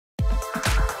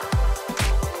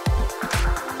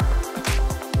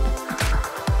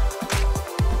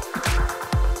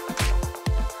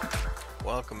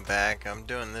back. I'm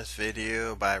doing this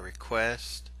video by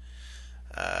request.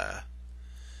 Uh,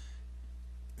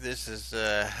 this is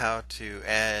how to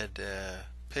add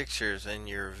pictures in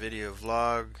your video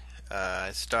vlog. I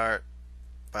start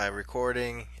by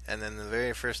recording, and then the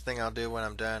very first thing I'll do when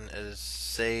I'm done is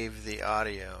save the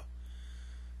audio.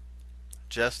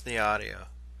 Just the audio.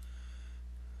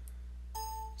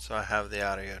 So I have the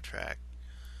audio track.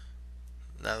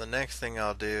 Now the next thing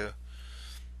I'll do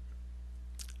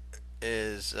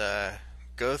is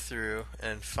go through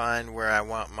and find where I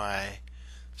want my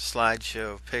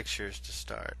slideshow of pictures to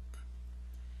start.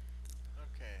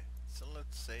 Okay, so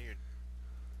let's say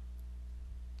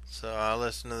So I'll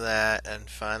listen to that and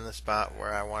find the spot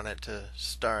where I want it to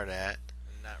start at.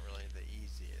 Not really the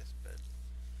easiest, but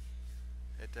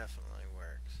it definitely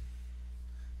works.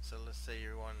 So let's say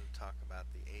you want to talk about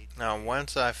the 8. Now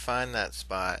once I find that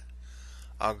spot,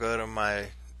 I'll go to my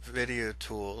video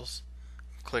tools,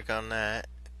 click on that,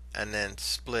 and then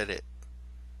split it.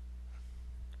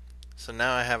 So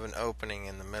now I have an opening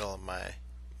in the middle of my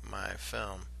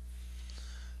film.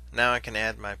 Now I can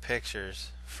add my pictures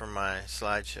for my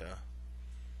slideshow.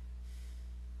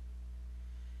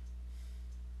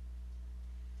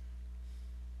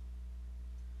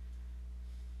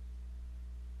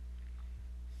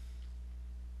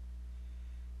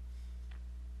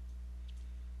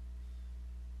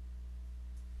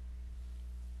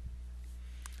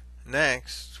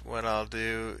 Next, what I'll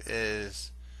do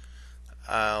is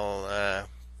I'll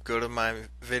go to my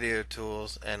video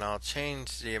tools and I'll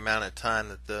change the amount of time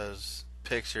that those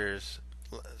pictures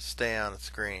stay on the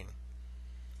screen.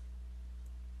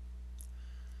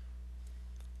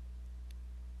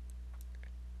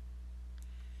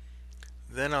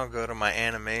 Then I'll go to my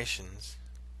animations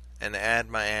and add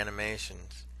my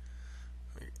animations.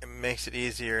 It makes it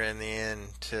easier in the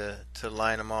end to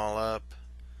line them all up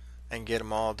and get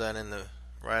them all done in the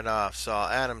right off. So I'll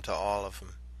add them to all of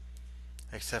them.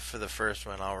 Except for the first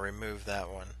one, I'll remove that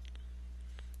one.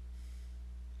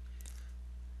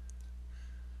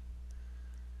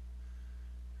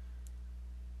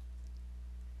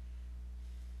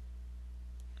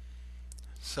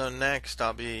 So next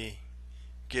I'll be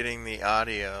getting the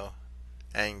audio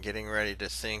and getting ready to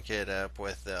sync it up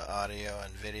with the audio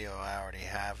and video I already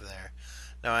have there.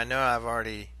 Now I know I've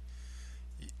already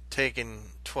taken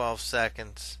 12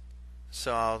 seconds,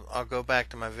 so I'll go back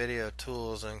to my video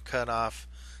tools and cut off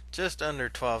just under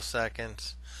 12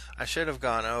 seconds. I should have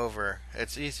gone over.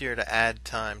 It's easier to add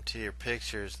time to your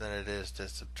pictures than it is to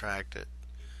subtract it.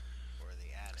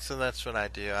 So that's what I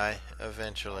do.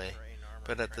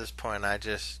 But at this point I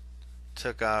just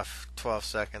took off 12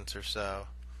 seconds or so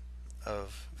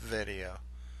of video.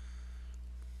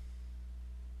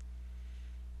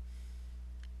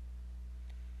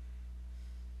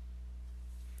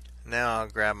 Now I'll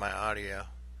grab my audio.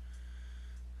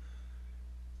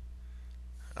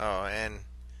 Oh, and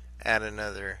add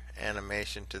another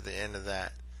animation to the end of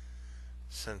that,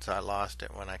 since I lost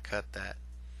it when I cut that.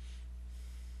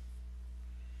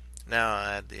 Now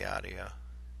I'll add the audio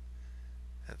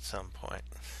at some point.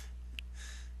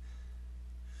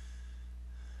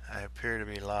 I appear to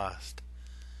be lost.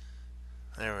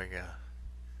 There we go.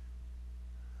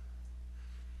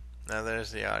 Now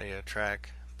there's the audio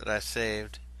track that I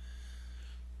saved.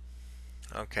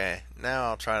 Okay, now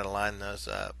I'll try to line those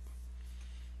up.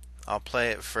 I'll play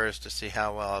it first to see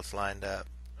how well it's lined up.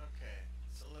 Okay,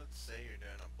 so let's say you're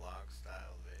doing a blog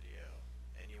style video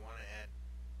and you want to add.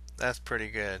 That's pretty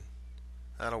good.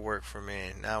 That'll work for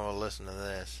me. Now we'll listen to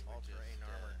this.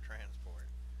 Transport.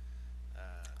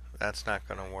 That's not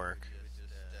going to work.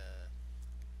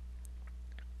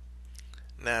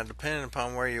 Now, depending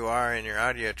upon where you are in your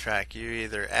audio track, you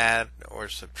either add or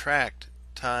subtract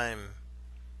time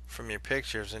from your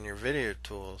pictures in your video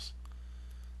tools.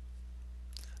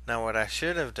 Now what I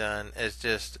should have done is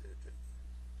just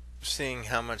seeing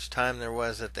how much time there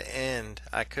was at the end.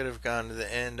 I could have gone to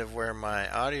the end of where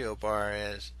my audio bar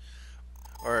is,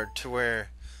 or to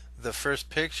where the first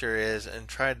picture is, and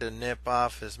tried to nip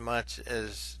off as much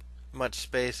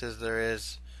space as there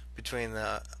is between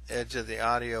the edge of the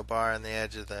audio bar and the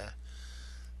edge of the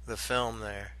film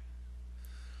there.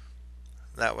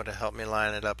 That would have helped me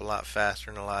line it up a lot faster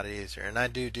and a lot easier, and I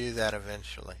do that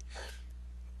eventually.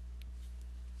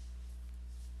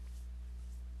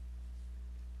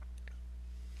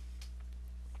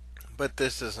 But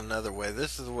this is another way.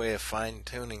 This is a way of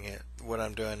fine-tuning it, what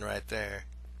I'm doing right there.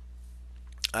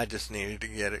 I just needed to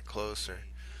get it closer.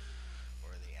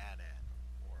 Or the AT-AT,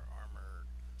 or armored,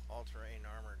 all-terrain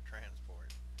armored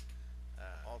transport.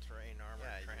 All-terrain armored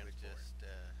transport.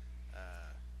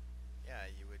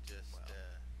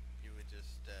 You would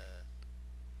just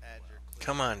add your clip.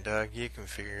 Come on, Doug, you can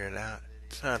figure it out.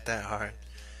 It's not that hard.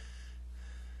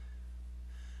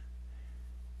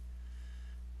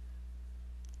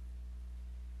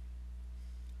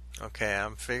 Okay,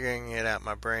 I'm figuring it out.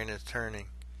 My brain is turning.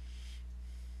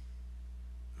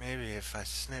 Maybe if I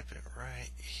snip it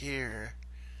right here.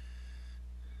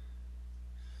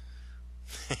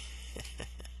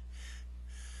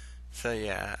 So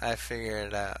yeah, I figured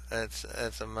it out.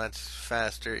 That's a much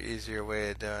faster, easier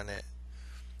way of doing it.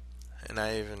 And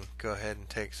I even go ahead and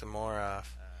take some more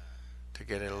off to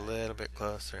get it a little bit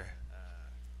closer.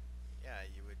 Yeah,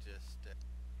 you would just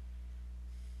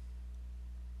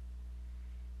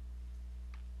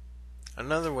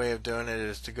another way of doing it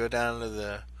is to go down to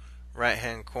the right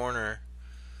hand corner,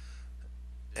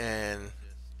 and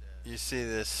you see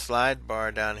this slide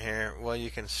bar down here. Well, you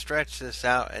can stretch this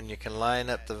out and you can line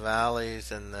up the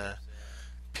valleys and the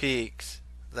peaks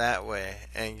that way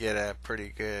and get a pretty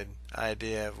good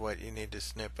idea of what you need to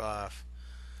snip off.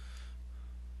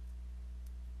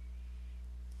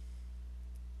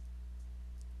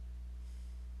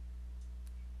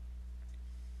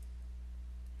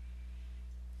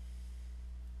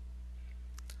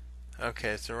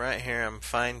 Okay, so right here I'm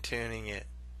fine-tuning it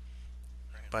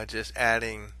by just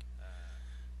adding,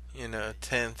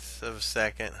 tenths of a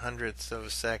second, hundredths of a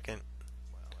second.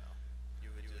 You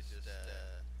would just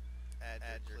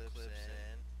add your clips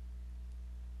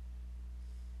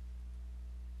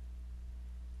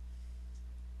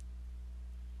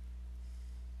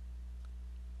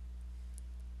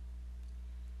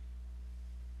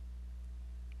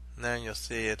in. Now you'll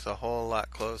see it's a whole lot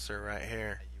closer right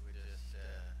here.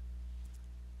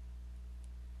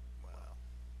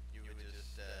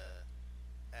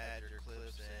 Add your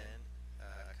clips in,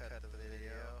 cut the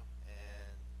video,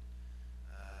 and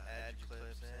add your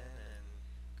clips in, and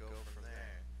go from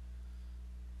there.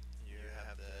 You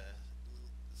have to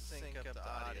sync up the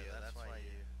audio. That's why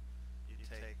you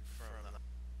take from the.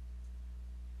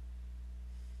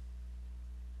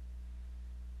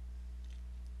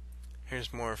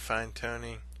 Here's more fine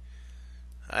tuning.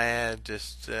 I add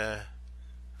just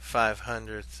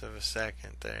 5/100ths of a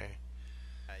second there.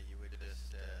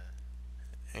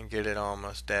 And get it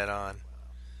almost dead on.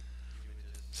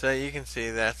 So you can see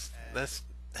that's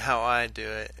how I do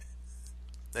it.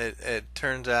 It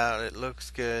turns out it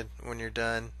looks good when you're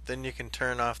done. Then you can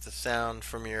turn off the sound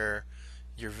from your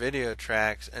video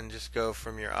tracks and just go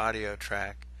from your audio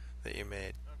track that you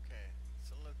made. Okay,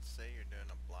 so let's say you're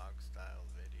doing a blog style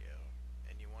video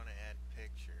and you want to add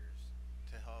pictures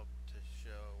to help to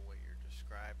show what you're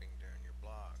describing during your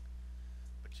blog,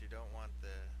 but you don't want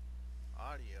the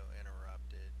audio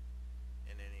interrupted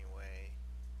in any way,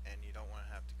 and you don't want to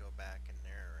have to go back and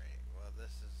narrate. Well, this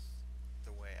is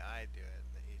the way I do it,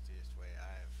 the easiest way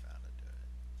I have found to do it.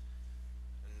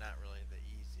 And not really the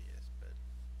easiest, but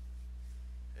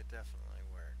it definitely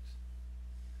works.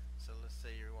 So let's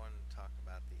say you want to talk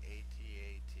about the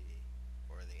AT-AT,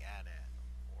 or the AT-AT,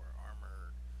 or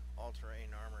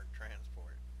all-terrain armored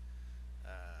transport.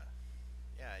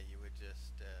 Yeah, you would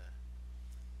just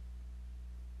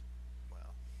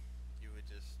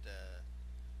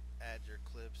add your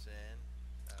clips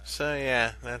in. So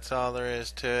yeah, that's all there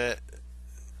is to it.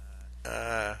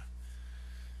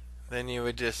 Then you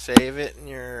would just save it in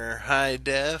your high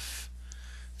def,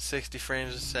 60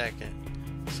 frames a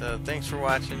second. So thanks for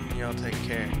watching. Y'all take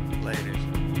care.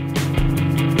 Later.